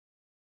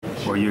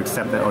or you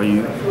accept that, or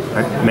you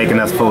are making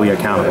us fully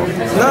accountable?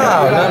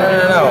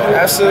 No,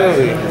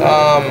 absolutely.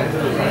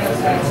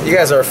 You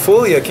guys are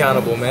fully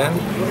accountable, man.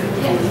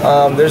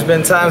 There's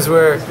been times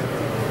where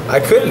I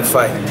couldn't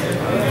fight.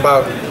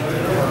 About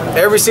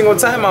every single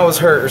time I was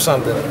hurt or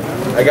something,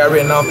 I got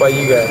written off by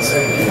you guys.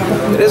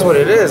 It is what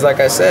it is. Like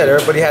I said,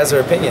 everybody has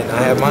their opinion.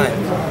 I have mine.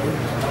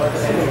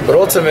 But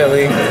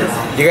ultimately,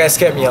 you guys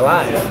kept me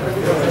alive.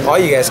 All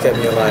you guys kept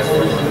me alive.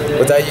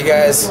 Without you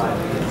guys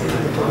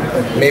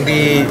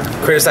maybe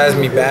criticizing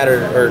me bad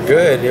or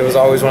good, it was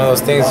always one of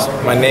those things.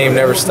 My name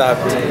never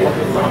stopped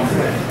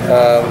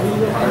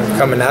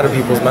coming out of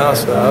people's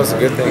mouths, so that was a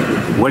good thing.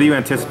 What are you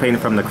anticipating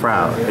from the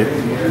crowd?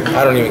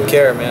 I don't even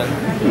care, man.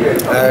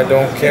 I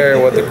don't care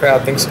what the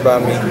crowd thinks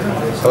about me.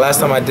 The last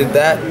time I did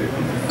that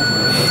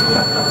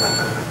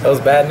was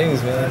bad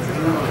news, man.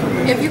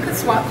 If you could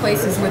swap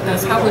places with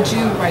us, how would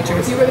you write your?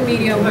 If you were the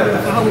media,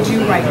 how would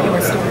you write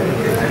your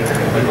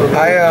story?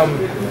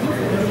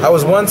 I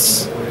was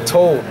once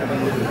told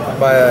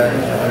by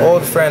an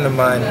old friend of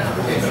mine,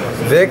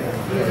 Vic.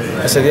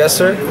 I said, yes,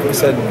 sir. He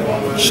said,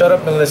 shut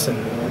up and listen.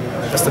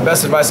 That's the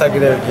best advice I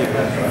could ever give.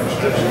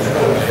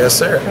 Yes,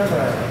 sir.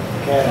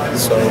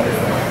 So,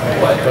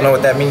 I don't know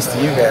what that means to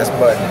you guys,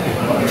 but.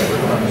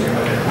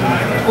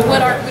 Well,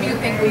 what do you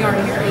think we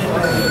aren't hearing?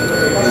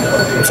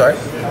 I'm sorry?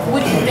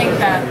 What do you think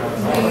that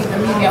we, the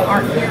media,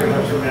 aren't hearing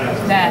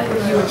that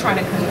you were trying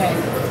to convey?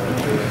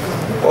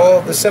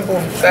 Well, the simple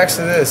facts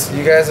of this,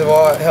 you guys have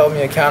all held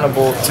me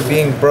accountable to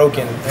being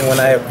broken. And when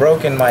I have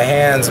broken my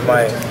hands,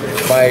 my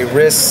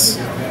wrists,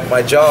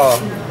 my jaw,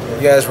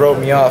 you guys wrote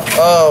me off.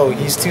 Oh,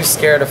 he's too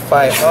scared to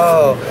fight.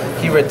 Oh,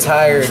 he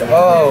retired.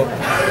 Oh,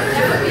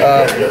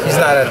 he's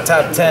not a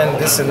top 10,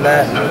 this and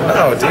that.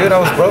 No, dude, I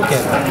was broken.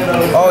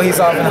 Oh, he's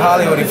off in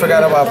Hollywood. He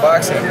forgot about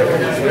boxing.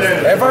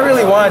 If I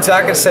really wanted to,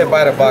 I could say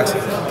bye to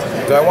boxing.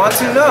 Do I want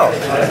to? No.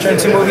 I turned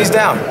 2 movies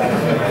down.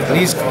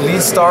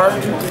 Lead star,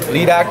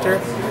 lead actor.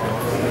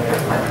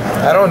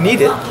 I don't need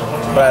it,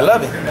 but I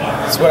love it.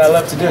 It's what I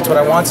love to do. It's what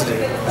I want to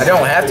do. I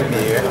don't have to be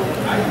here.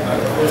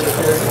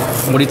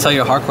 What do you tell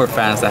your hardcore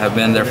fans that have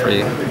been there for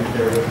you?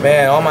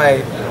 Man,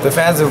 the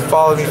fans who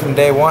followed me from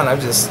day one, I'm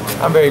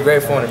very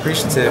grateful and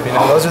appreciative. You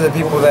know, those are the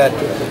people that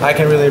I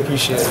can really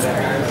appreciate.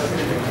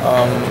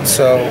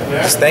 So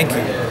just thank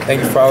you.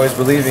 Thank you for always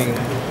believing,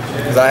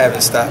 because I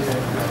haven't stopped.